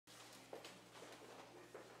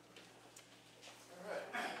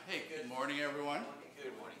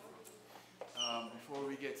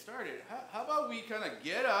started. How about we kind of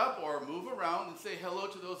get up or move around and say hello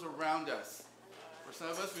to those around us? For some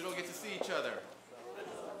of us, we don't get to see each other.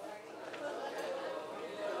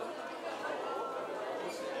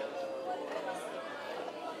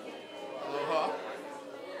 Aloha.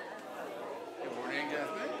 Good morning,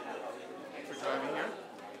 Jasmine. Thanks for driving here.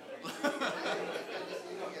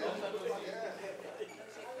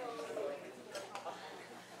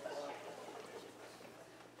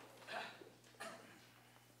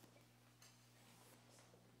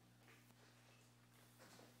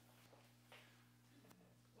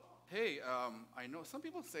 Hey, I know some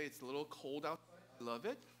people say it's a little cold outside. I love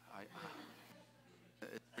it.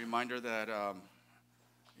 It's a reminder that,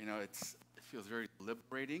 it feels very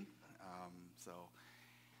liberating. So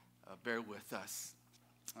bear with us.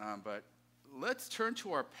 But let's turn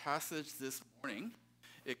to our passage this morning.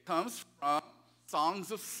 It comes from Songs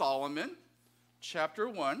of Solomon, chapter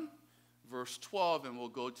 1, verse 12, and we'll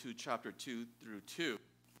go to chapter 2 through 2.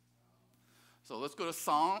 So let's go to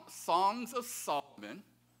Songs of Solomon,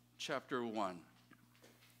 chapter 1.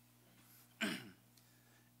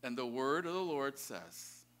 And the word of the Lord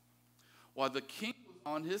says, while the king was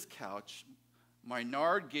on his couch, my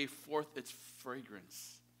nard gave forth its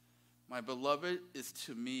fragrance. My beloved is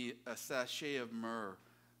to me a sachet of myrrh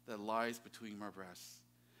that lies between my breasts.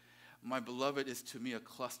 My beloved is to me a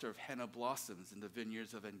cluster of henna blossoms in the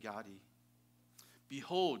vineyards of En-Gedi.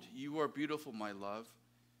 Behold, you are beautiful, my love.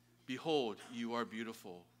 Behold, you are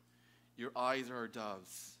beautiful. Your eyes are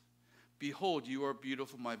doves. Behold, you are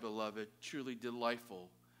beautiful, my beloved, truly delightful.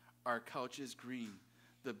 Our couch is green.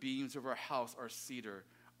 The beams of our house are cedar.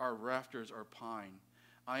 Our rafters are pine.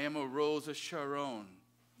 I am a rose of Sharon,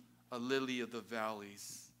 a lily of the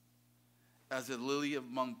valleys. As a lily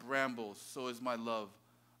among brambles, so is my love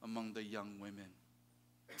among the young women.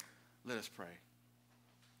 Let us pray.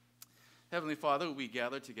 Heavenly Father, we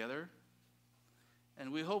gather together,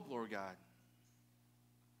 and we hope, Lord God,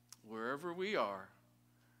 wherever we are,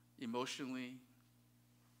 emotionally,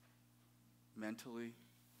 mentally,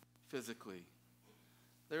 physically,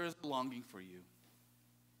 there is a longing for you.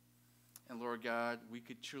 And Lord God, we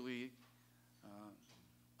could truly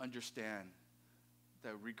understand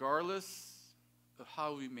that regardless of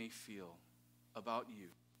how we may feel about you,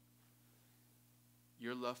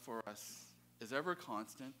 your love for us is ever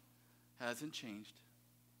constant, hasn't changed.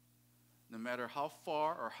 No matter how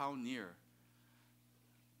far or how near,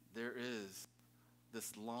 there is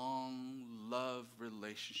this long love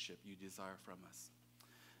relationship you desire from us.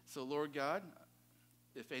 So Lord God,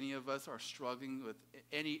 if any of us are struggling with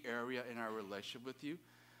any area in our relationship with you,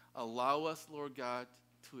 allow us, Lord God,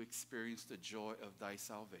 to experience the joy of thy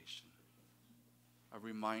salvation. A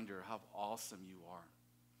reminder how awesome you are.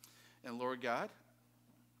 And Lord God,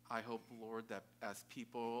 I hope, Lord, that as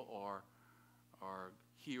people are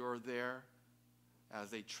here or there, as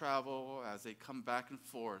they travel, as they come back and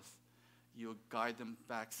forth, you'll guide them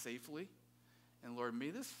back safely. And Lord, may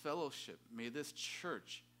this fellowship, may this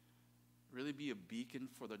church really be a beacon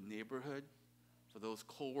for the neighborhood, for those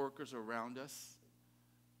co-workers around us,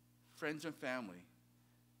 friends and family.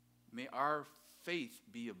 May our faith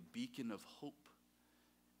be a beacon of hope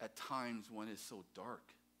at times when it's so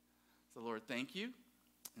dark. So Lord, thank you.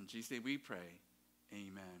 In Jesus' name we pray.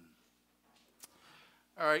 Amen.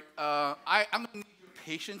 All right, I'm going to need your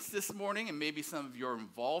patience this morning and maybe some of your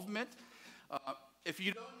involvement. If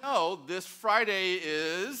you don't know, this Friday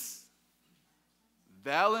is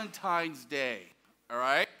Valentine's Day, all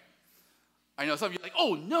right? I know some of you are like,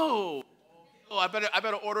 oh, no. Oh, I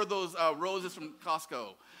better order those roses from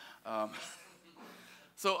Costco.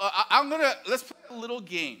 Let's play a little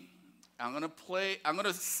game. I'm going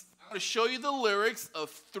to show you the lyrics of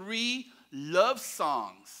 3 love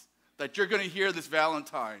songs that you're going to hear this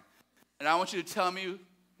Valentine. And I want you to tell me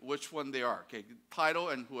which one they are, okay? Title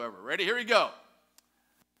and whoever. Ready? Here we go.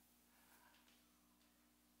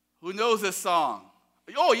 Who knows this song?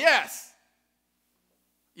 Oh, yes.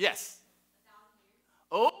 Yes.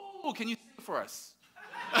 Oh, can you sing it for us?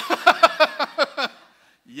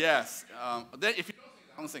 Yes. Then if you don't sing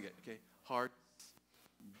it, I'm going to sing it, okay? Heart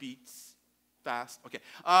beats fast. Okay.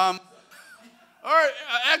 All right.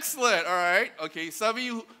 Excellent. All right. Okay. Some of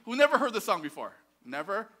you who never heard the song before.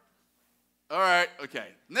 Never? All right. Okay.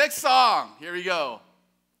 Next song. Here we go.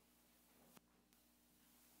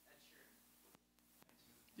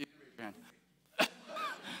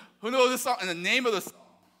 Who knows this song and the name of the song?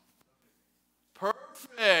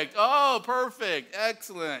 Perfect. Oh, perfect.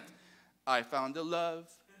 Excellent. I found a love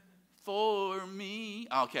for me.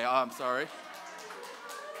 Okay, I'm sorry.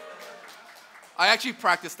 I actually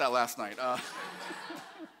practiced that last night.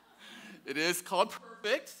 It is called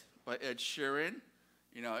Perfect by Ed Sheeran.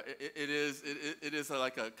 You know, it is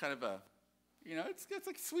like a kind of a, you know, it's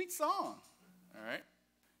like a sweet song. All right,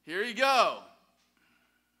 here you go.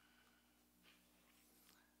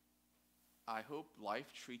 I hope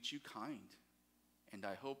life treats you kind, and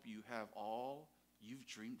I hope you have all you've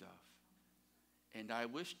dreamed of. And I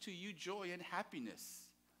wish to you joy and happiness.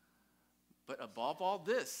 But above all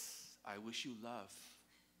this, I wish you love.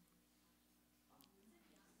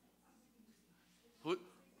 Who?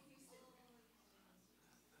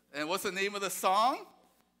 And what's the name of the song?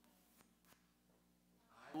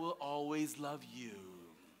 I will always love you.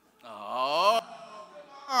 Oh,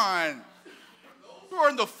 come on. Who are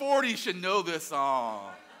in the 40s should know this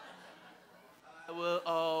song. I will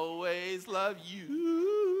always love you.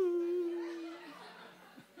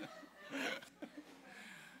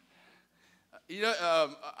 You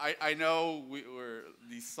know, I know we're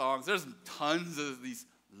these songs. There's tons of these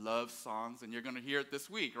love songs, and you're going to hear it this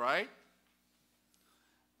week, right?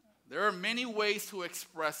 There are many ways to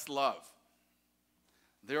express love.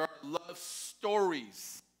 There are love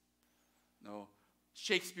stories. No,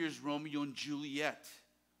 Shakespeare's Romeo and Juliet.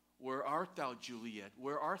 Where art thou, Juliet?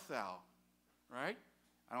 Where art thou? Right?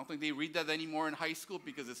 I don't think they read that anymore in high school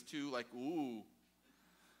because it's too like, ooh.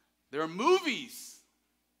 There are movies.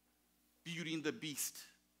 Beauty and the Beast.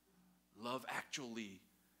 Love Actually.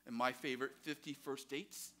 And my favorite, 50 First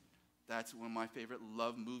Dates. That's one of my favorite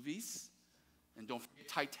love movies. And don't forget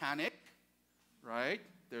Titanic. Right?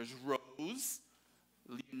 There's Rose.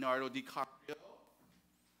 Leonardo DiCaprio.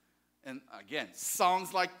 And again,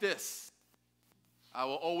 songs like this. I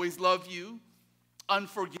will always love you.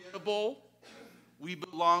 Unforgettable. We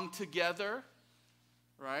belong together.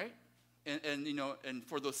 Right? And you know, and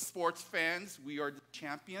for those sports fans, we are the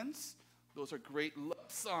champions. Those are great love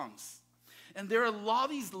songs. And there are a lot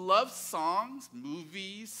of these love songs,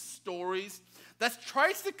 movies, stories, that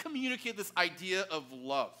tries to communicate this idea of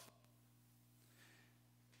love.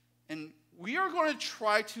 And we are going to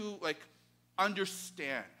try to like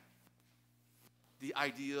understand the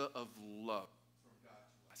idea of love from God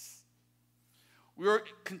to us. We are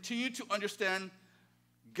continue to understand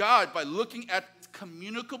God by looking at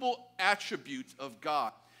communicable attributes of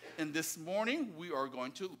God. And this morning we are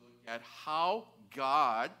going to look at how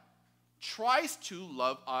God tries to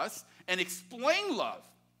love us and explain love.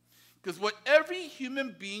 Because what every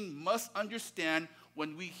human being must understand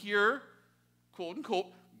when we hear, quote unquote,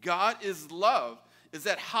 God is love, is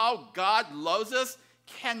that how God loves us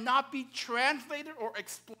cannot be translated or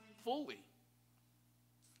explained fully.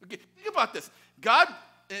 Okay, think about this. God,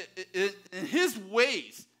 in his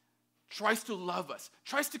ways, tries to love us,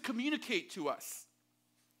 tries to communicate to us.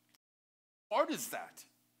 How hard is that?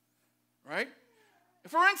 Right?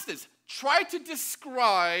 For instance, try to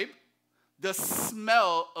describe the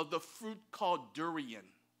smell of the fruit called durian.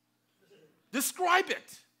 Describe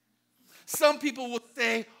it. Some people will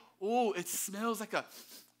say, oh, it smells like a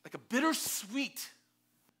bittersweet.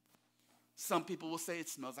 Some people will say it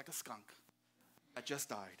smells like a skunk that just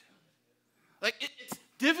died. Like it's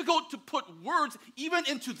difficult to put words even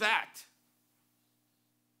into that.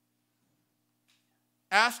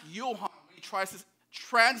 Ask Johan when he tries to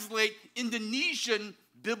translate Indonesian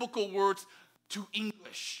biblical words to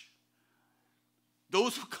English.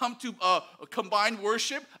 Those who come to combined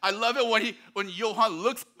worship, I love it when Johan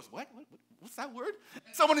looks, what's that word?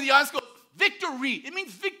 And someone in the audience goes, victory. It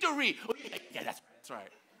means victory. Oh, yeah, that's right.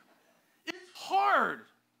 It's hard.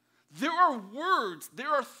 There are words, there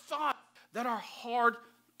are thoughts that are hard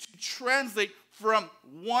to translate from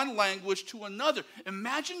one language to another.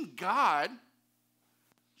 Imagine God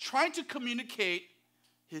trying to communicate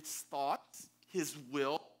his thoughts, his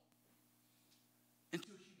will, into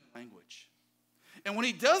a human language. And when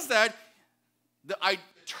he does that, the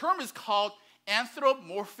term is called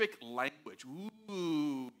anthropomorphic language.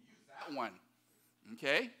 Ooh, use that one.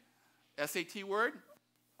 Okay? SAT word?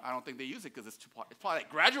 I don't think they use it because it's probably like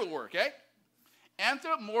graduate work, okay?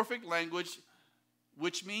 Anthropomorphic language,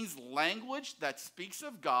 which means language that speaks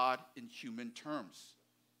of God in human terms.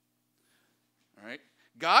 All right?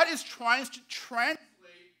 God is trying to translate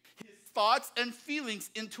his thoughts and feelings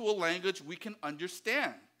into a language we can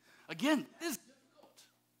understand. Again, it is difficult.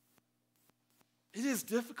 It is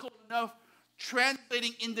difficult enough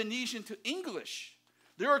translating Indonesian to English.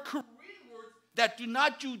 There are Korean words that do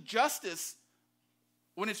not do justice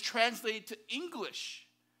when it's translated to English.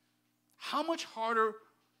 How much harder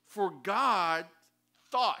for God's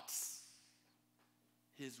thoughts,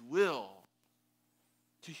 his will,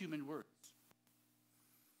 to human words?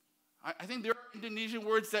 I think there are Indonesian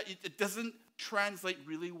words that it doesn't translate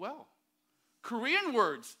really well. Korean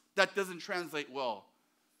words that doesn't translate well.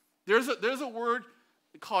 There's a word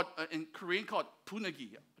called in Korean called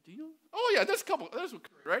punagi. Do you know? Oh yeah, there's a couple. There's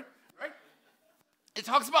right. It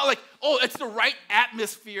talks about like, oh, it's the right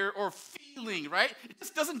atmosphere or feeling, right? It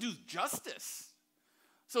just doesn't do justice.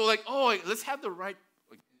 So like, oh, let's have the right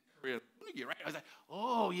like, Korean punagi, right? I was like,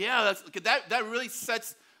 oh yeah, that really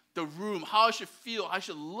sets the room, how I should feel, how I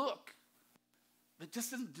should look. But it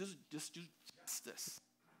just doesn't just do justice.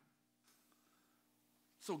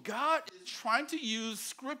 So God is trying to use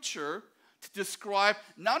Scripture to describe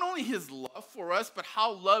not only his love for us, but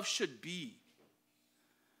how love should be.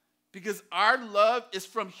 Because our love is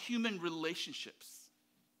from human relationships,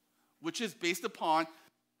 which is based upon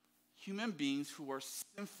human beings who are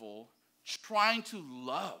sinful, trying to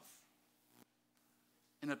love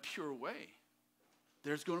in a pure way.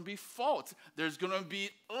 There's going to be faults. There's going to be,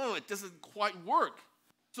 it doesn't quite work.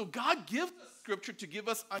 So God gives us Scripture to give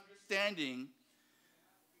us understanding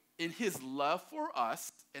in his love for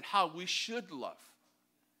us and how we should love.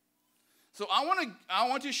 So I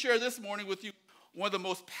want to share this morning with you one of the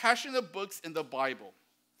most passionate books in the Bible.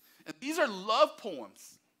 And these are love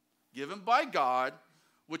poems given by God,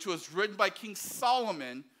 which was written by King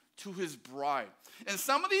Solomon to his bride. And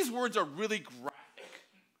some of these words are really graphic.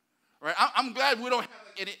 Right? I'm glad we don't have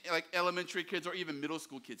any like elementary kids or even middle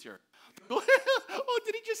school kids here. Oh,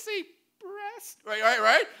 did he just say breast?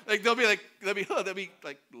 Right? Like they'll be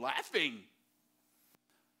like laughing.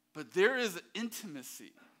 But there is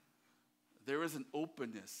intimacy. There is an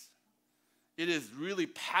openness. It is really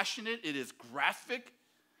passionate. It is graphic.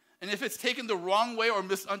 And if it's taken the wrong way or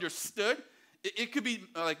misunderstood, it could be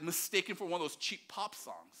like mistaken for one of those cheap pop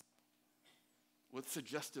songs with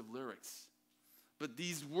suggestive lyrics. But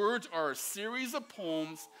these words are a series of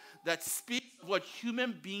poems that speak of what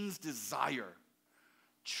human beings desire.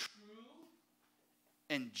 True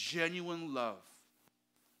and genuine love.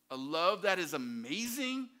 A love that is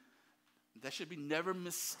amazing, that should be never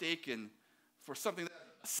mistaken for something that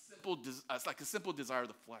it's like a simple desire of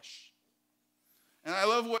the flesh. And I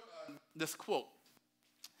love what this quote.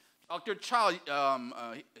 Dr. Child,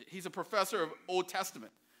 he's a professor of Old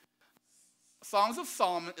Testament. Songs of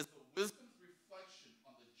Solomon is the wisdom's reflection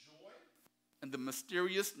on the joy and the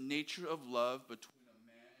mysterious nature of love between a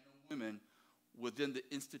man and a woman within the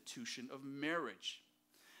institution of marriage.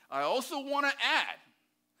 I also want to add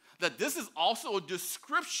that this is also a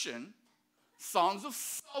description, Songs of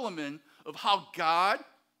Solomon, of how God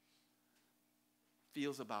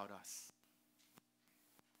feels about us.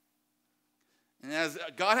 And as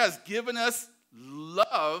God has given us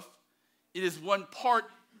love, it is one part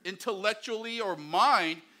intellectually or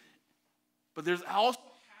mind, but there's also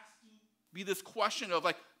has to be this question of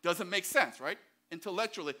like, does it make sense, right?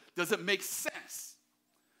 Intellectually, does it make sense?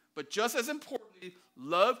 But just as importantly,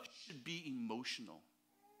 love should be emotional.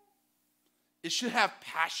 It should have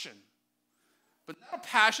passion. But not a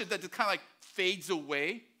passion that just kind of like fades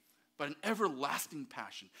away, but an everlasting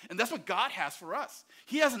passion. And that's what God has for us.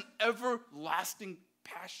 He has an everlasting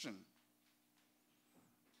passion.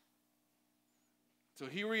 So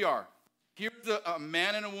here we are. Here's a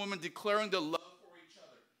man and a woman declaring the love for each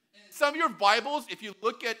other. And in some of your Bibles, if you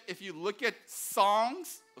look at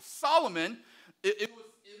Songs of Solomon, it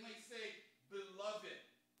may say beloved,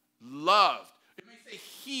 loved. It may say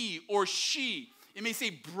he or she. It may say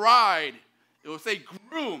bride. It will say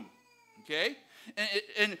groom. Okay?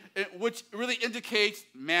 And which really indicates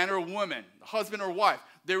man or woman, husband or wife.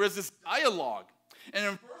 There is this dialogue. And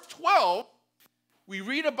in verse 12, we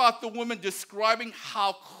read about the woman describing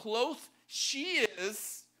how close she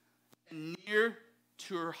is and near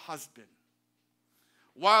to her husband.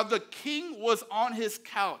 While the king was on his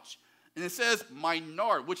couch, and it says, my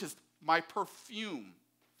nard, which is my perfume,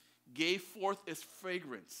 gave forth its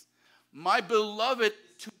fragrance. My beloved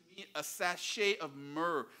is to me a sachet of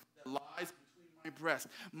myrrh that lies between my breasts.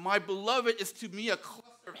 My beloved is to me a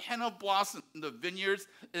cluster of henna blossoms in the vineyards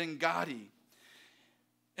in Gadi.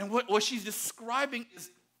 And what she's describing is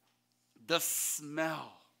the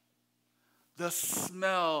smell. The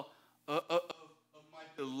smell of my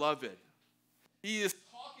beloved. He is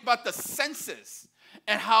talking about the senses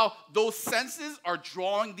and how those senses are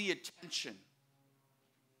drawing the attention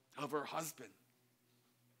of her husband.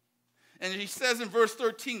 And he says in verse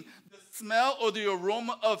 13, the smell or the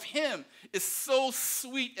aroma of him is so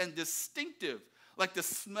sweet and distinctive, like the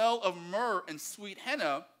smell of myrrh and sweet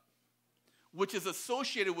henna, which is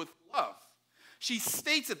associated with love. She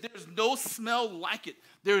states that there's no smell like it.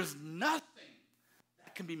 There's nothing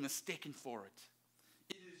that can be mistaken for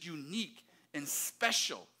it. It is unique and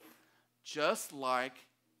special, just like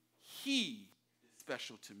he is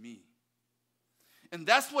special to me. And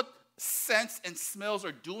that's what scents and smells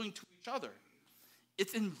are doing to each other.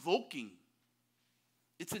 It's invoking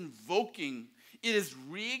It's invoking. It is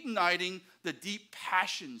reigniting the deep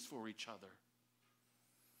passions for each other.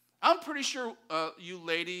 I'm pretty sure you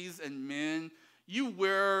ladies and men, you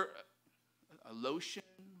wear a lotion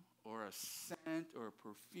or a scent or a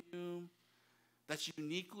perfume that's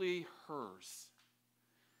uniquely hers.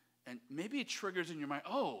 And maybe it triggers in your mind,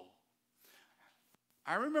 oh,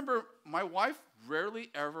 I remember my wife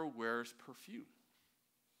rarely ever wears perfume.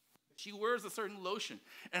 She wears a certain lotion.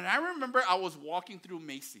 And I remember I was walking through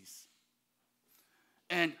Macy's.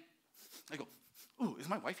 And I go, ooh, is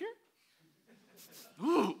my wife here?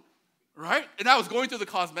 Ooh, right? And I was going through the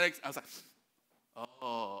cosmetics. I was like,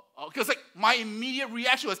 oh. Because like my immediate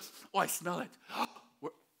reaction was, oh, I smell it.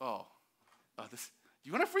 This. Do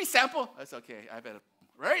you want a free sample? That's okay. I bet.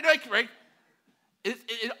 Right? Right?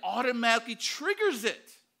 It automatically triggers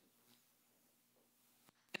it.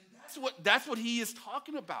 And that's what he is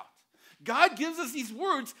talking about. God gives us these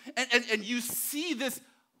words, and you see this,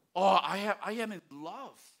 I am in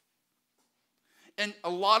love. And a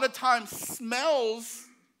lot of times smells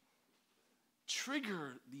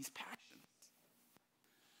trigger these passions.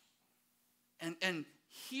 And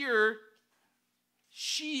here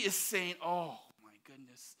she is saying, oh my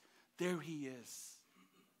goodness, there he is.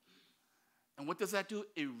 And what does that do?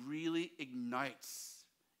 It really ignites.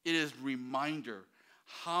 It is a reminder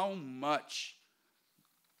how much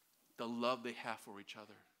the love they have for each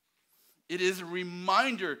other. It is a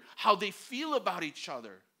reminder how they feel about each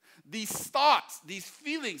other. These thoughts, these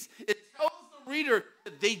feelings, it tells the reader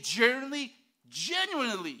that they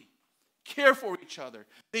genuinely care for each other.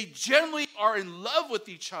 They genuinely are in love with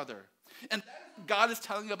each other. And that's what God is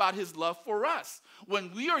telling about his love for us.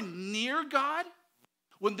 When we are near God,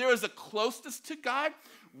 when there is a closeness to God,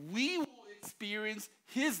 we will experience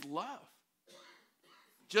his love.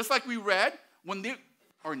 Just like we read, when they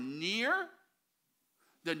are near,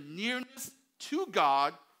 the nearness to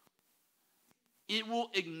God, it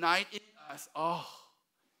will ignite in us, oh,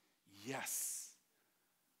 yes,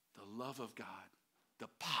 the love of God, the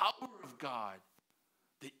power of God,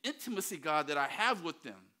 the intimacy, God, that I have with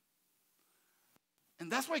them.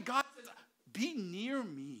 And that's why God says, be near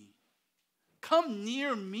me. Come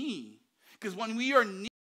near me. Because when we are near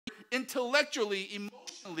intellectually,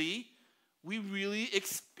 emotionally, we really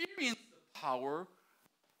experience the power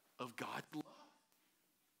of God's love.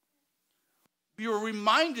 We are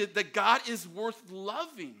reminded that God is worth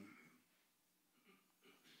loving.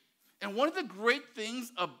 And one of the great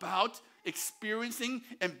things about experiencing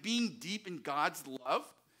and being deep in God's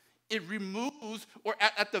love, it removes, or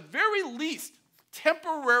at the very least,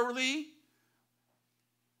 temporarily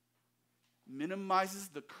minimizes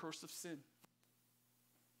the curse of sin.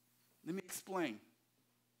 Let me explain.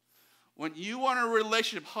 When you are in a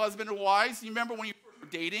relationship, husband and wives, you remember when you first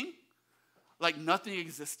were dating? Like nothing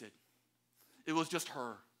existed. It was just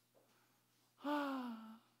her.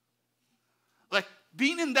 Like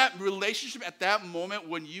being in that relationship at that moment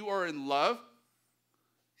when you are in love,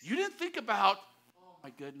 you didn't think about, oh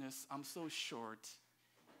my goodness, I'm so short.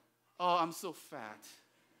 Oh, I'm so fat.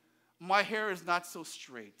 My hair is not so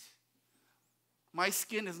straight. My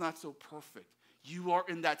skin is not so perfect. You are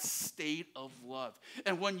in that state of love.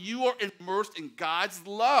 And when you are immersed in God's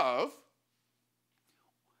love,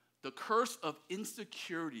 the curse of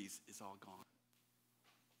insecurities is all gone.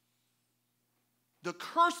 The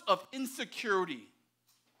curse of insecurity.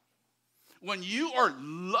 When you are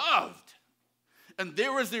loved, and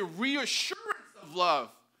there is a reassurance of love,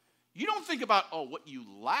 you don't think about, what you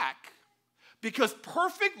lack. Because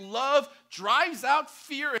perfect love drives out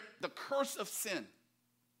fear and the curse of sin.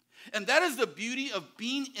 And that is the beauty of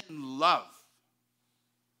being in love.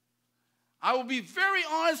 I will be very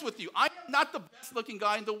honest with you. I am not the best looking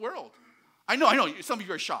guy in the world. I know. Some of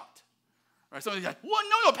you are shocked. Right? Some of you are like, well,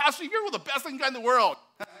 no, Pastor, you're the best looking guy in the world.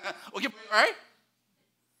 Okay, all right?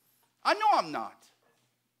 I know I'm not.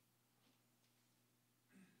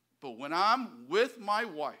 But when I'm with my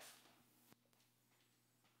wife,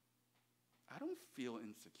 I don't feel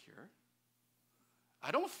insecure.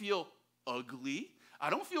 I don't feel ugly. I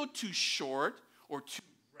don't feel too short or too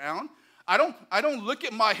brown. I don't look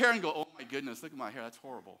at my hair and go, oh my goodness, look at my hair, that's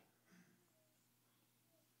horrible.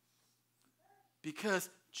 Because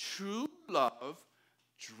true love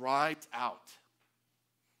drives out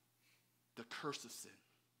the curse of sin.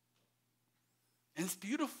 And it's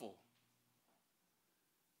beautiful.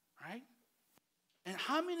 Right? And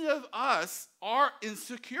how many of us are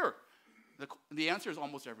insecure? The answer is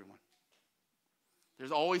almost everyone.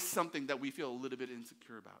 There's always something that we feel a little bit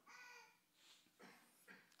insecure about.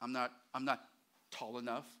 I'm not tall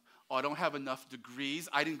enough. Oh, I don't have enough degrees.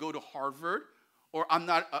 I didn't go to Harvard. or I'm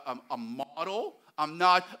not a model. I'm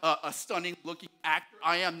not a stunning looking actor.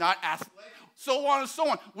 I am not athletic. So on and so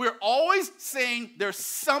on. We're always saying there's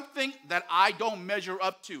something that I don't measure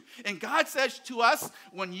up to. And God says to us,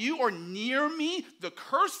 when you are near me, the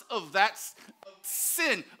curse of that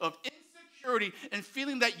sin, of insecurity, and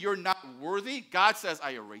feeling that you're not worthy, God says,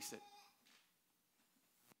 I erase it.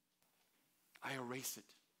 I erase it.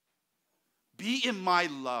 Be in my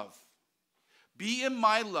love. Be in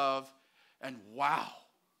my love, and wow,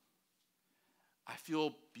 I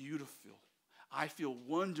feel beautiful. I feel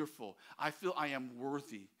wonderful. I feel I am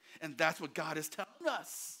worthy. And that's what God is telling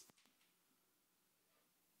us.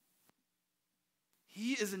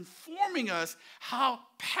 He is informing us how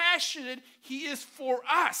passionate he is for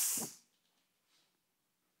us.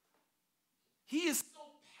 He is so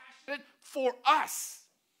passionate for us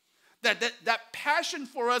that passion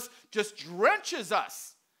for us just drenches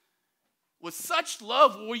us with such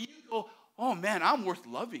love where you go, oh man, I'm worth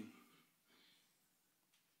loving.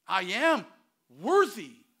 I am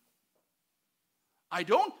worthy. I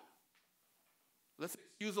don't, let's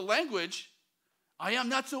use the language, I am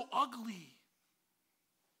not so ugly.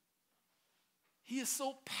 He is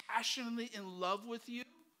so passionately in love with you.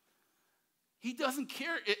 He doesn't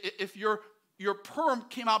care if your perm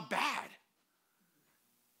came out bad.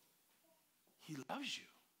 He loves you.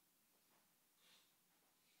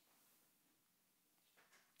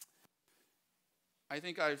 I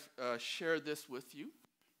think I've shared this with you.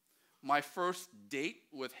 My first date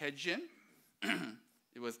with Hedjin,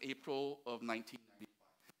 it was April of 1995.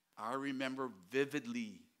 I remember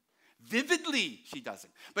vividly. Vividly, she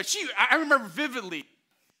doesn't. But I remember vividly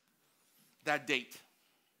that date.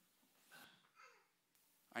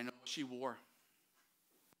 I know what she wore.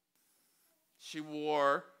 She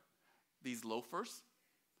wore these loafers.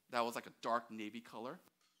 That was like a dark navy color.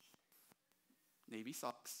 Navy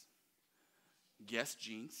socks. Guess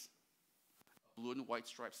jeans. Blue and white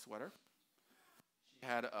striped sweater. She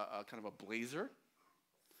had a kind of a blazer.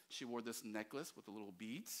 She wore this necklace with the little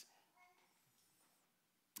beads.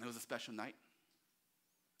 It was a special night.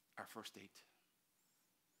 Our first date.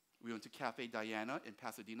 We went to Cafe Diana in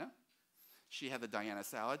Pasadena. She had the Diana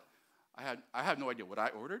salad. I had no idea what I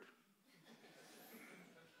ordered.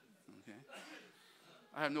 Okay.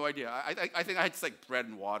 I have no idea. I think I had just like bread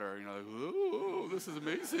and water. You know, like, oh, this is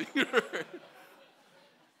amazing.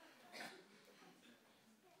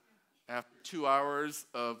 After 2 hours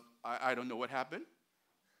of, I don't know what happened.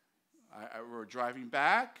 We were driving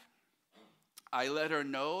back. I let her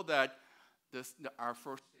know that our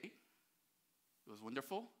first date was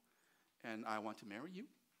wonderful, and I want to marry you.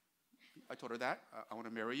 I told her that. I want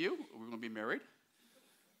to marry you. We're going to be married.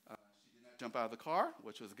 She did not jump out of the car,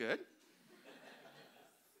 which was good.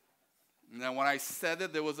 And then when I said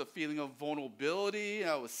it, there was a feeling of vulnerability.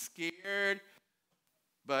 I was scared.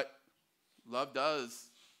 But love does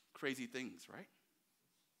crazy things, right?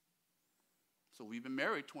 So we've been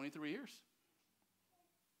married 23 years.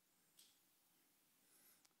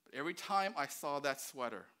 But every time I saw that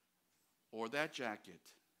sweater or that jacket,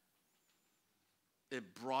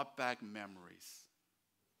 it brought back memories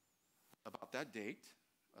about that date,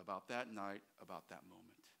 about that night, about that moment.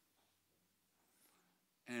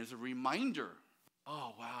 And it's a reminder,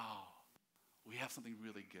 oh, wow, we have something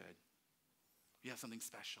really good. We have something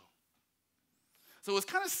special. So it was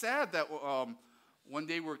kind of sad that one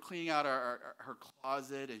day we were cleaning out her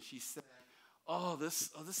closet, and she said,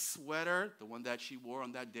 this sweater, the one that she wore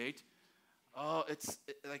on that date, there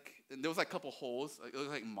was like a couple holes. It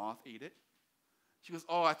looked like moth ate it. She goes,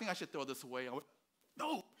 I think I should throw this away. I went,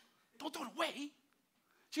 no, don't throw it away.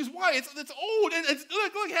 She goes, why? It's old, and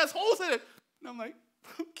look, it has holes in it. And I'm like,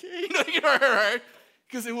 okay,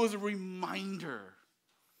 because it was a reminder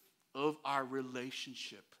of our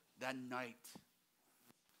relationship that night.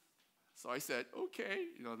 So I said, okay,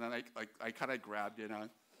 then I kind of grabbed it, and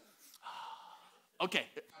okay,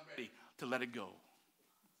 I'm ready to let it go.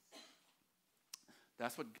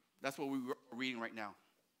 That's what we were reading right now.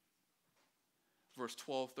 Verse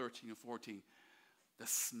 12, 13, and 14. The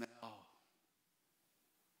smell.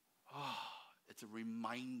 It's a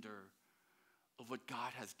reminder of what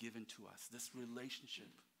God has given to us, this relationship.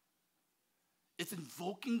 It's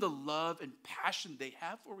invoking the love and passion they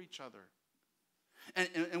have for each other.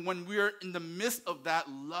 And when we're in the midst of that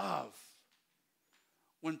love,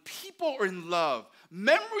 when people are in love,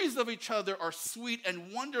 memories of each other are sweet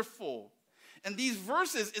and wonderful. And these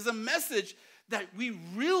verses is a message that we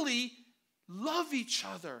really love each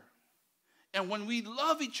other. And when we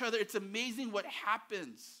love each other, it's amazing what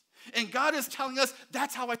happens. And God is telling us,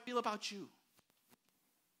 that's how I feel about you.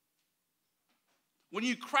 When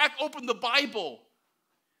you crack open the Bible,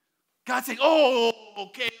 God's saying, oh,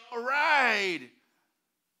 okay, all right.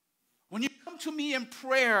 When you come to me in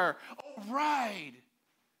prayer, all right.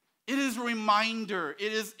 It is a reminder.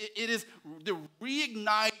 It is the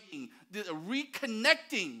reigniting, the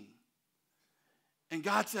reconnecting. And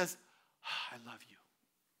God says, I love you.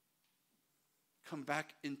 Come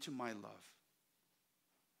back into my love.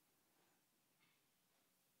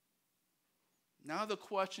 Now the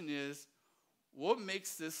question is, what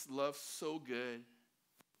makes this love so good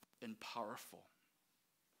and powerful?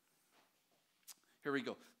 Here we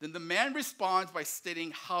go. Then the man responds by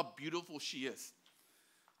stating how beautiful she is.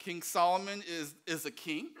 King Solomon is a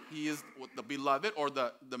king. He is the beloved, or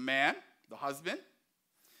the man, the husband.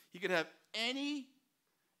 He could have any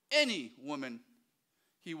woman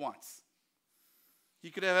he wants.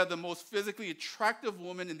 He could have had the most physically attractive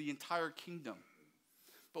woman in the entire kingdom.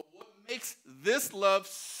 But what makes this love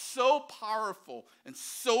so powerful and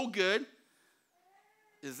so good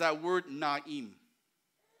is that word na'im.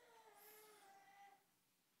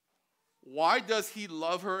 Why does he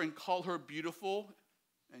love her and call her beautiful?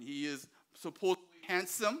 And he is supposedly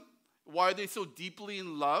handsome. Why are they so deeply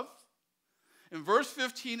in love? In verse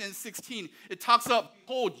 15 and 16, it talks about,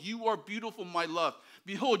 behold, you are beautiful, my love.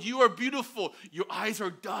 Behold, you are beautiful. Your eyes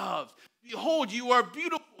are doves. Behold, you are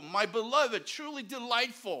beautiful, my beloved, truly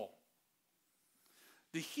delightful.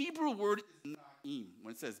 The Hebrew word is na'im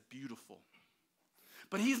when it says beautiful.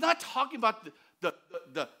 But he's not talking about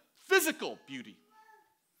the physical beauty.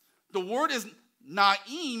 The word is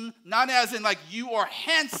na'im, not as in like you are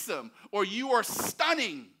handsome or you are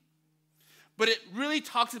stunning. But it really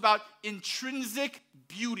talks about intrinsic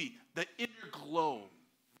beauty, the inner glow.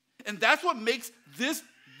 And that's what makes this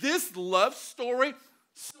love story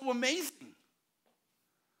so amazing.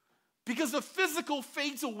 Because the physical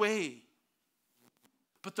fades away,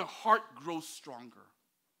 but the heart grows stronger.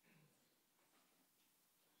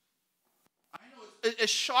 I know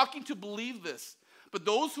it's shocking to believe this, but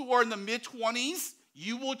those who are in the mid-20s,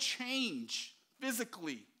 you will change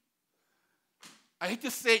physically. I hate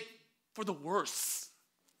to say it, for the worse.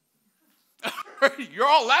 You're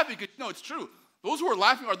all laughing because no, it's true. Those who are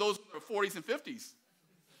laughing are those who are 40s and 50s.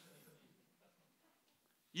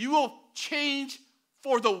 You will change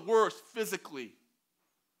for the worse physically.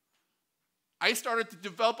 I started to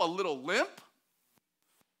develop a little limp.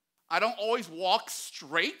 I don't always walk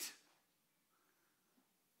straight.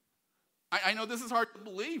 I know this is hard to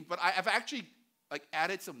believe, but I've actually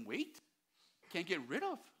added some weight. Can't get rid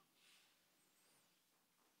of.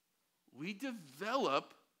 We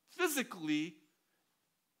develop physically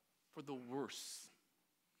for the worse.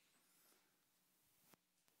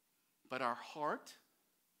 But our heart,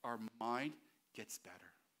 our mind gets better.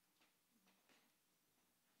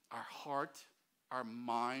 Our heart, our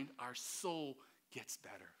mind, our soul gets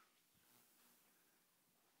better.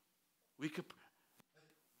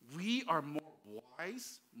 We are more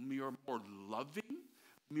wise, we are more loving,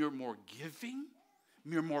 we are more giving,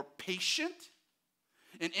 we are more patient.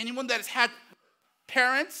 And anyone that has had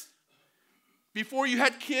parents before you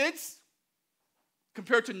had kids,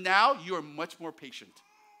 compared to now, you are much more patient.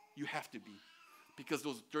 You have to be. Because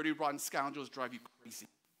those dirty, rotten scoundrels drive you crazy.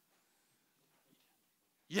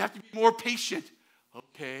 You have to be more patient.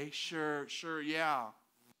 Okay, sure, yeah.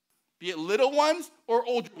 Be it little ones or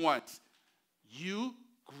older ones. You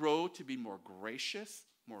grow to be more gracious,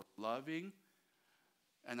 more loving.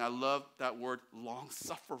 And I love that word,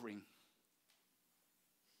 long-suffering.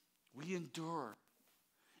 We endure.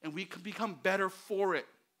 And we can become better for it.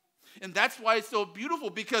 And that's why it's so beautiful,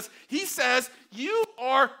 because he says you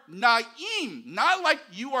are na'im. Not like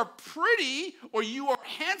you are pretty or you are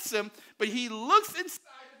handsome, but he looks inside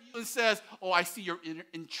of you and says, oh, I see your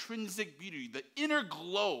intrinsic beauty, the inner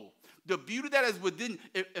glow, the beauty that is within,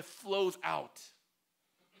 it flows out.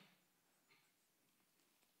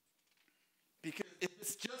 Because if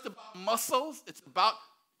it's just about muscles, it's about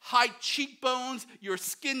high cheekbones, your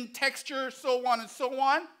skin texture, so on and so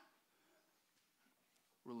on,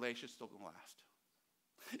 relationships don't last.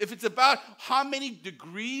 If it's about how many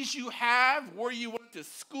degrees you have, where you went to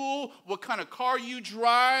school, what kind of car you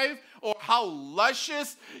drive, or how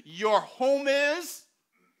luscious your home is,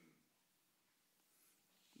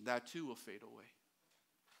 that too will fade away.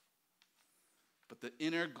 But the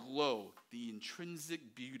inner glow, the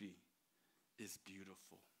intrinsic beauty is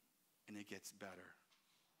beautiful, and it gets better.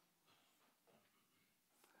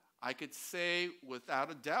 I could say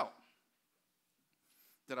without a doubt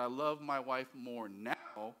that I love my wife more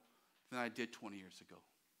now than I did 20 years ago.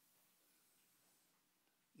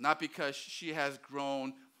 Not because she has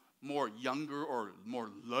grown more younger or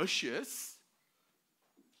more luscious,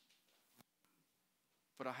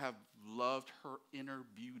 but I have loved her inner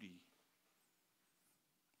beauty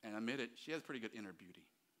And admit it, she has pretty good inner beauty.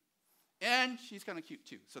 And she's kind of cute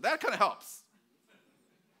too. So that kind of helps.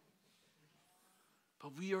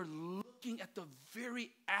 But we are looking at the very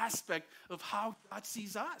aspect of how God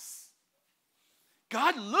sees us.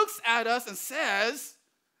 God looks at us and says,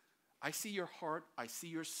 I see your heart, I see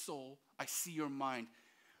your soul, I see your mind.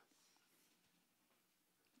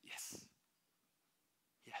 Yes.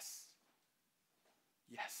 Yes.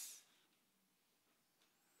 Yes.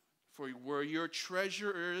 For where your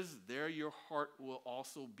treasure is, there your heart will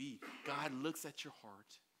also be. God looks at your heart.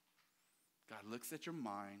 God looks at your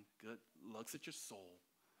mind. God looks at your soul.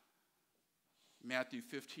 Matthew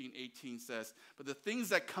 15:18 says, but the things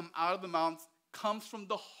that come out of the mouth comes from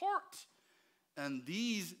the heart, and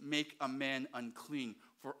these make a man unclean.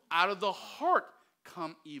 For out of the heart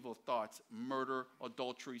come evil thoughts, murder,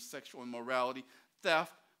 adultery, sexual immorality,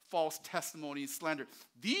 theft, false testimony, slander.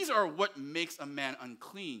 These are what makes a man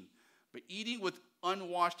unclean. But eating with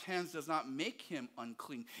unwashed hands does not make him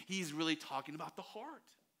unclean. He's really talking about the heart.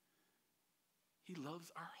 He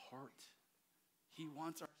loves our heart. He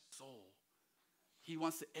wants our soul. He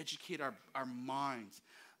wants to educate our minds.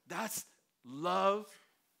 That's love,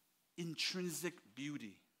 intrinsic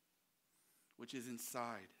beauty, which is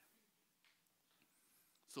inside.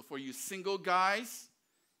 So for you single guys,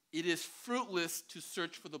 it is fruitless to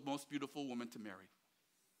search for the most beautiful woman to marry.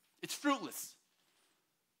 It's fruitless.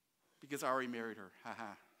 Because I already married her.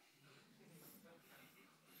 Haha.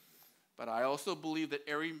 But I also believe that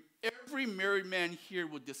every married man here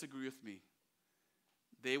will disagree with me.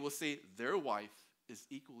 They will say their wife is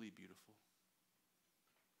equally beautiful.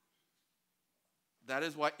 That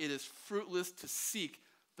is why it is fruitless to seek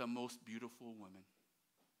the most beautiful woman.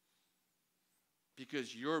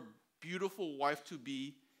 Because your beautiful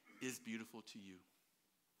wife-to-be is beautiful to you.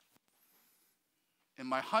 In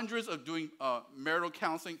my hundreds of doing marital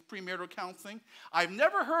counseling, premarital counseling, I've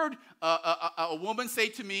never heard a woman say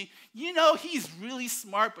to me, you know, he's really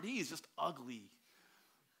smart, but he is just ugly.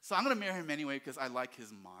 So I'm going to marry him anyway because I like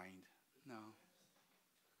his mind. No.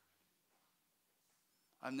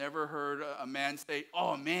 I've never heard a man say,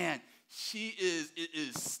 oh man, she is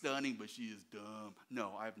stunning, but she is dumb.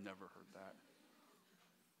 No, I've never heard that.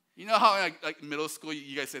 You know how like middle school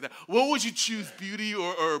you guys say that? What would you choose, beauty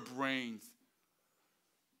or brains?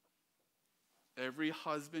 Every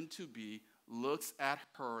husband-to-be looks at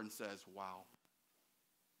her and says, wow.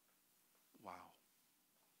 Wow.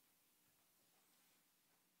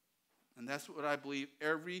 And that's what I believe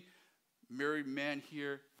every married man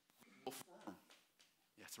here will affirm.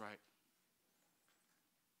 That's right.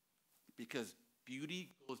 Because beauty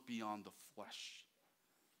goes beyond the flesh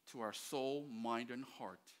to our soul, mind, and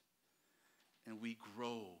heart. And we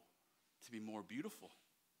grow to be more beautiful.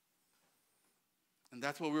 And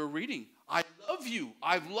that's what we were reading. I love you.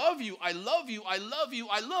 I love you. I love you. I love you.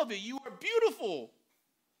 I love you. You are beautiful.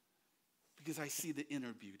 Because I see the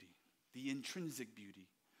inner beauty, the intrinsic beauty,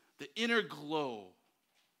 the inner glow.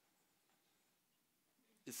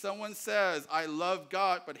 If someone says, I love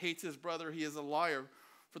God, but hates his brother, he is a liar.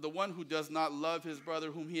 For the one who does not love his brother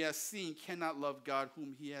whom he has seen cannot love God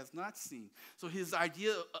whom he has not seen. So his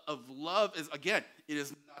idea of love is, again, it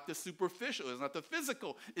is not the superficial. It is not the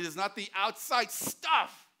physical. It is not the outside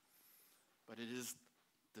stuff. But it is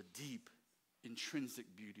the deep, intrinsic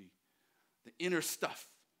beauty, the inner stuff.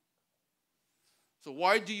 So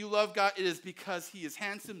why do you love God? It is because he is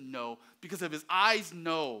handsome? No. Because of his eyes?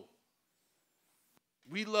 No.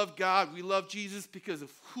 We love God. We love Jesus because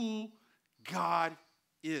of who God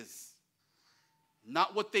is,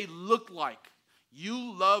 not what they look like.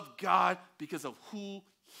 You love God because of who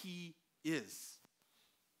he is.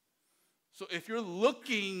 So if you're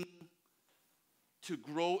looking to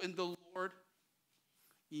grow in the Lord,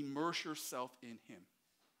 immerse yourself in him,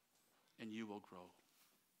 and you will grow.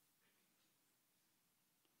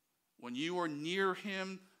 When you are near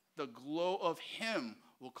him, the glow of him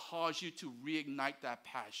will cause you to reignite that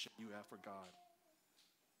passion you have for God.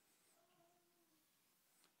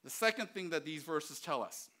 The second thing that these verses tell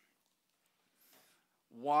us,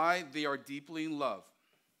 why they are deeply in love.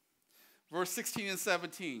 Verse 16 and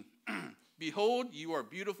 17. Behold, you are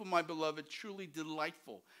beautiful, my beloved, truly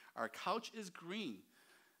delightful. Our couch is green.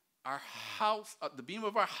 Our house, the beam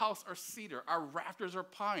of our house are cedar. Our rafters are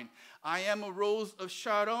pine. I am a rose of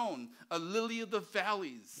Sharon, a lily of the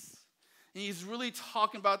valleys. And he's really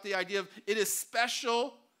talking about the idea of it is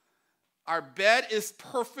special. Our bed is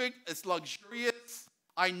perfect. It's luxurious.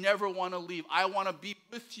 I never want to leave. I want to be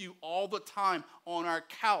with you all the time on our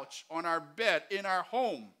couch, on our bed, in our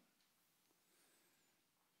home.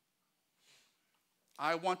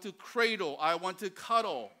 I want to cradle. I want to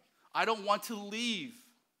cuddle. I don't want to leave.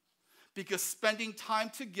 because spending time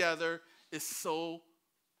together is so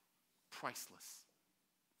priceless.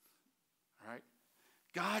 All right?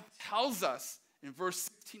 God tells us in verse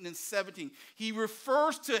 16 and 17, he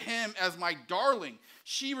refers to him as my darling.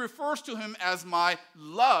 She refers to him as my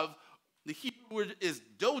love. The Hebrew word is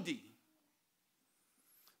dodi.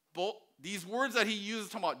 Both these words that he uses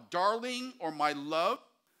talking about darling or my love,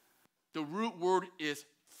 the root word is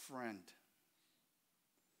friend.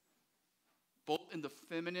 Both in the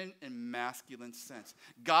feminine and masculine sense.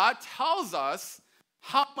 God tells us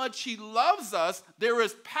how much he loves us. There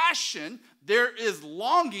is passion, there is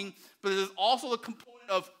longing, but there's also a component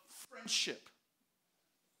of friendship.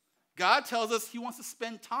 God tells us he wants to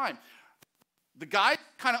spend time. The guys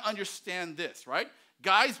kind of understand this, right?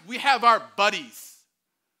 Guys, we have our buddies,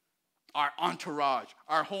 our entourage,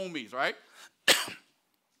 our homies, right?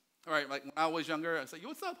 All right, like when I was younger, I'd say,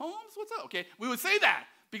 what's up, Holmes? What's up? Okay, we would say that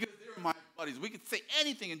because they were my buddies. We could say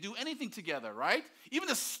anything and do anything together, right? Even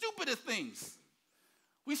the stupidest things.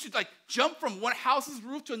 We should like jump from one house's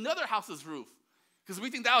roof to another house's roof because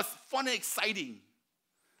we think that was fun and exciting.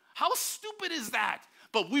 How stupid is that?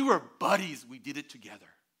 But we were buddies. We did it together.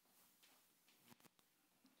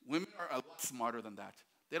 Women are a lot smarter than that.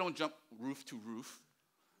 They don't jump roof to roof.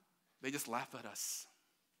 They just laugh at us.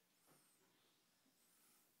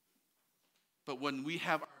 But when we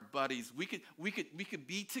have our buddies, we could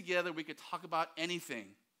be together. We could talk about anything.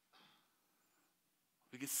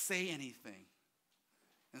 We could say anything.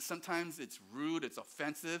 And sometimes it's rude, it's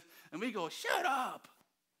offensive, and we go, shut up.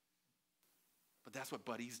 But that's what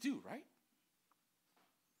buddies do, right?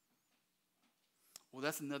 Well,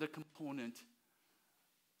 that's another component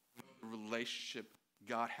of the relationship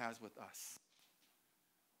God has with us.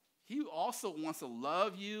 He also wants to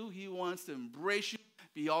love you. He wants to embrace you.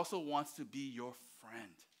 But he also wants to be your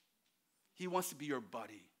friend. He wants to be your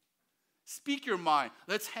buddy. Speak your mind.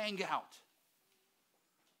 Let's hang out.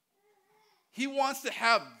 He wants to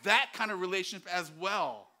have that kind of relationship as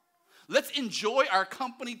well. Let's enjoy our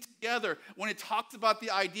company together when it talks about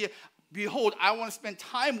the idea, behold, I want to spend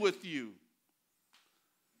time with you.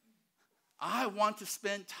 I want to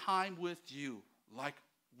spend time with you like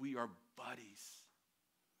we are buddies.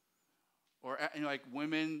 Or like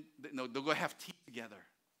women, they'll go have tea together,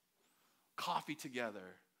 coffee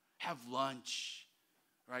together, have lunch,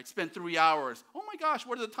 right? Spend 3 hours. Oh my gosh,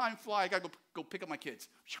 where did the time fly? I got to go pick up my kids.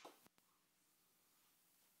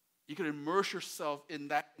 You can immerse yourself in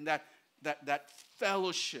that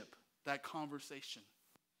fellowship, that conversation.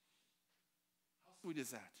 How sweet is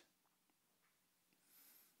that?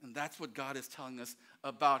 And that's what God is telling us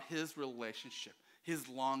about his relationship, his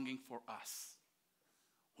longing for us.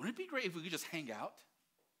 Wouldn't it be great if we could just hang out?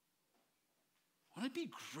 Wouldn't it be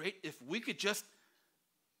great if we could just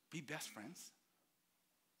be best friends?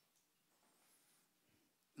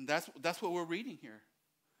 And that's what we're reading here.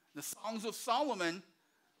 The Songs of Solomon,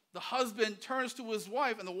 the husband turns to his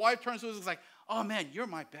wife, and the wife turns to his, like, oh man, you're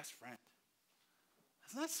my best friend.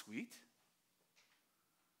 Isn't that sweet?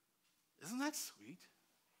 Isn't that sweet?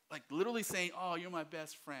 Like literally saying, oh, you're my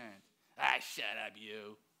best friend. Ah, shut up,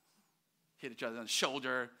 you. Hit each other on the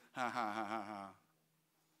shoulder. Ha, ha, ha, ha, ha.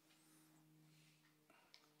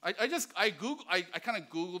 I kind of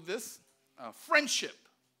Googled this. Friendship.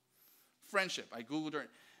 Friendship. I Googled it.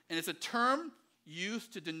 And it's a term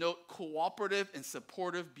used to denote cooperative and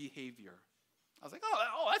supportive behavior. I was like,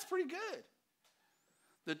 oh, that's pretty good.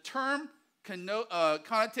 The term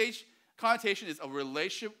connotation is a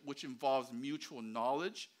relationship which involves mutual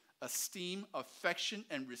knowledge, esteem, affection,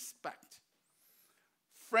 and respect.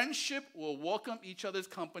 Friendship will welcome each other's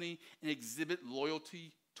company and exhibit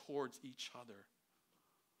loyalty towards each other.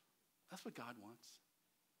 That's what God wants.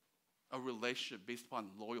 A relationship based upon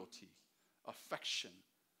loyalty, affection,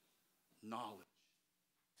 knowledge.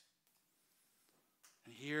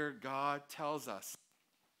 And here God tells us,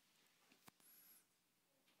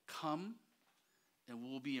 come and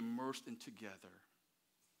we'll be immersed in together.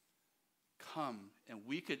 Come and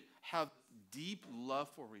we could have deep love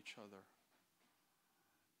for each other.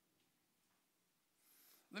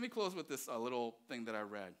 Let me close with this little thing that I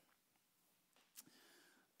read.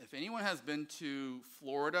 If anyone has been to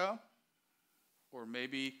Florida, or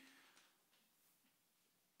maybe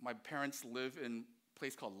my parents live in a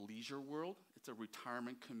place called Leisure World. It's a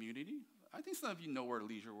retirement community. I think some of you know where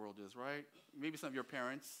Leisure World is, right? Maybe some of your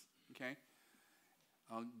parents, okay?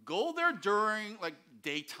 Go there during like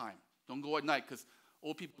daytime. Don't go at night because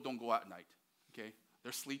old people don't go out at night, okay?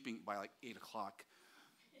 They're sleeping by like 8 o'clock.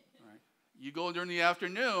 Right? You go during the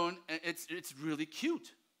afternoon, and it's really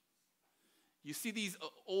cute. You see these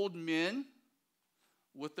old men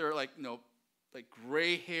with their like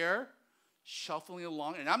gray hair, shuffling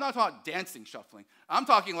along. And I'm not talking about dancing shuffling. I'm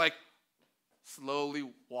talking like slowly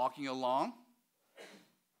walking along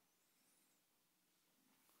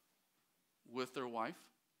with their wife,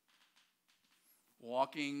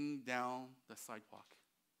 walking down the sidewalk,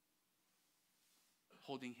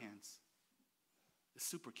 holding hands. It's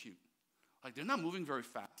super cute. Like, they're not moving very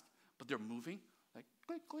fast, but they're moving like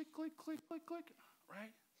click, click, click, click, click, click,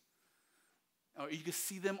 right? Or you can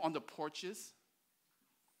see them on the porches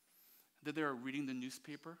that they're reading the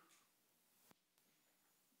newspaper.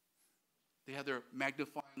 They have their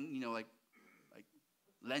magnifying, like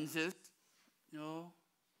lenses,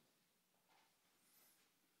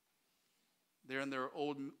 They're in their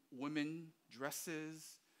old women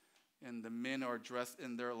dresses, and the men are dressed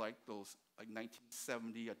in their those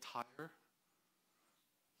 1970 attire.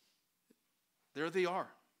 There they are.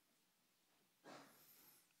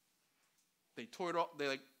 They tore it off.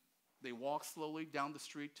 They walk slowly down the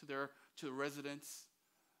street to the residence.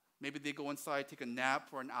 Maybe they go inside, take a nap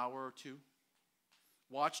for an hour or two,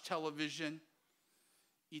 watch television,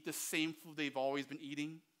 eat the same food they've always been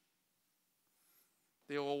eating.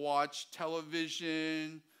 They will watch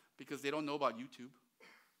television because they don't know about YouTube.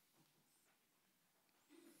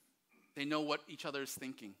 They know what each other is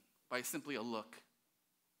thinking by simply a look.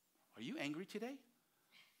 Are you angry today?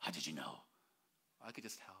 How did you know? I could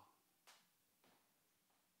just tell.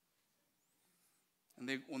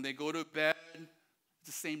 And when they go to bed, it's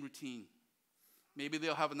the same routine. Maybe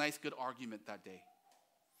they'll have a nice, good argument that day,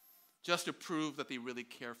 just to prove that they really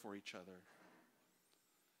care for each other.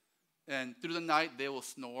 And through the night, they will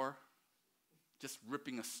snore, just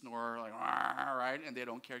ripping a snore, like, right? And they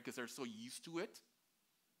don't care because they're so used to it.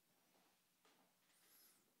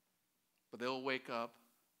 But they'll wake up,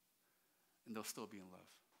 and they'll still be in love.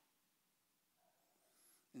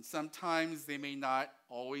 And sometimes they may not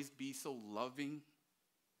always be so loving,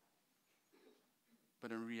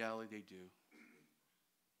 but in reality, they do.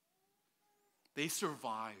 They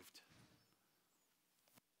survived.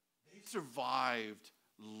 They survived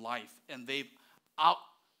life, and they've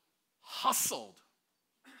out-hustled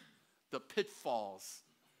the pitfalls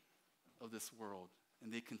of this world,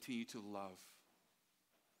 and they continue to love,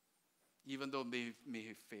 even though they may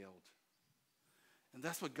have failed. And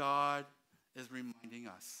that's what God is reminding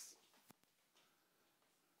us.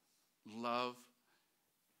 Love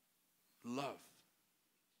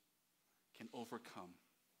can overcome,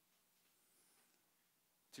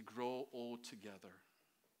 to grow old together.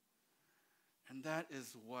 And that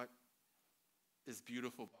is what is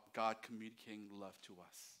beautiful about God communicating love to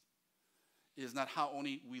us. It is not how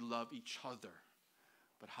only we love each other,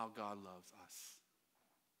 but how God loves us.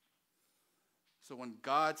 So when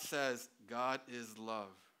God says God is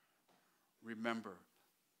love, remember,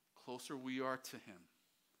 closer we are to him,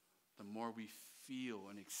 the more we feel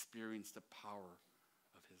and experience the power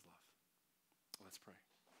of his love. Let's pray.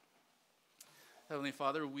 Heavenly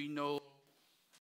Father, we know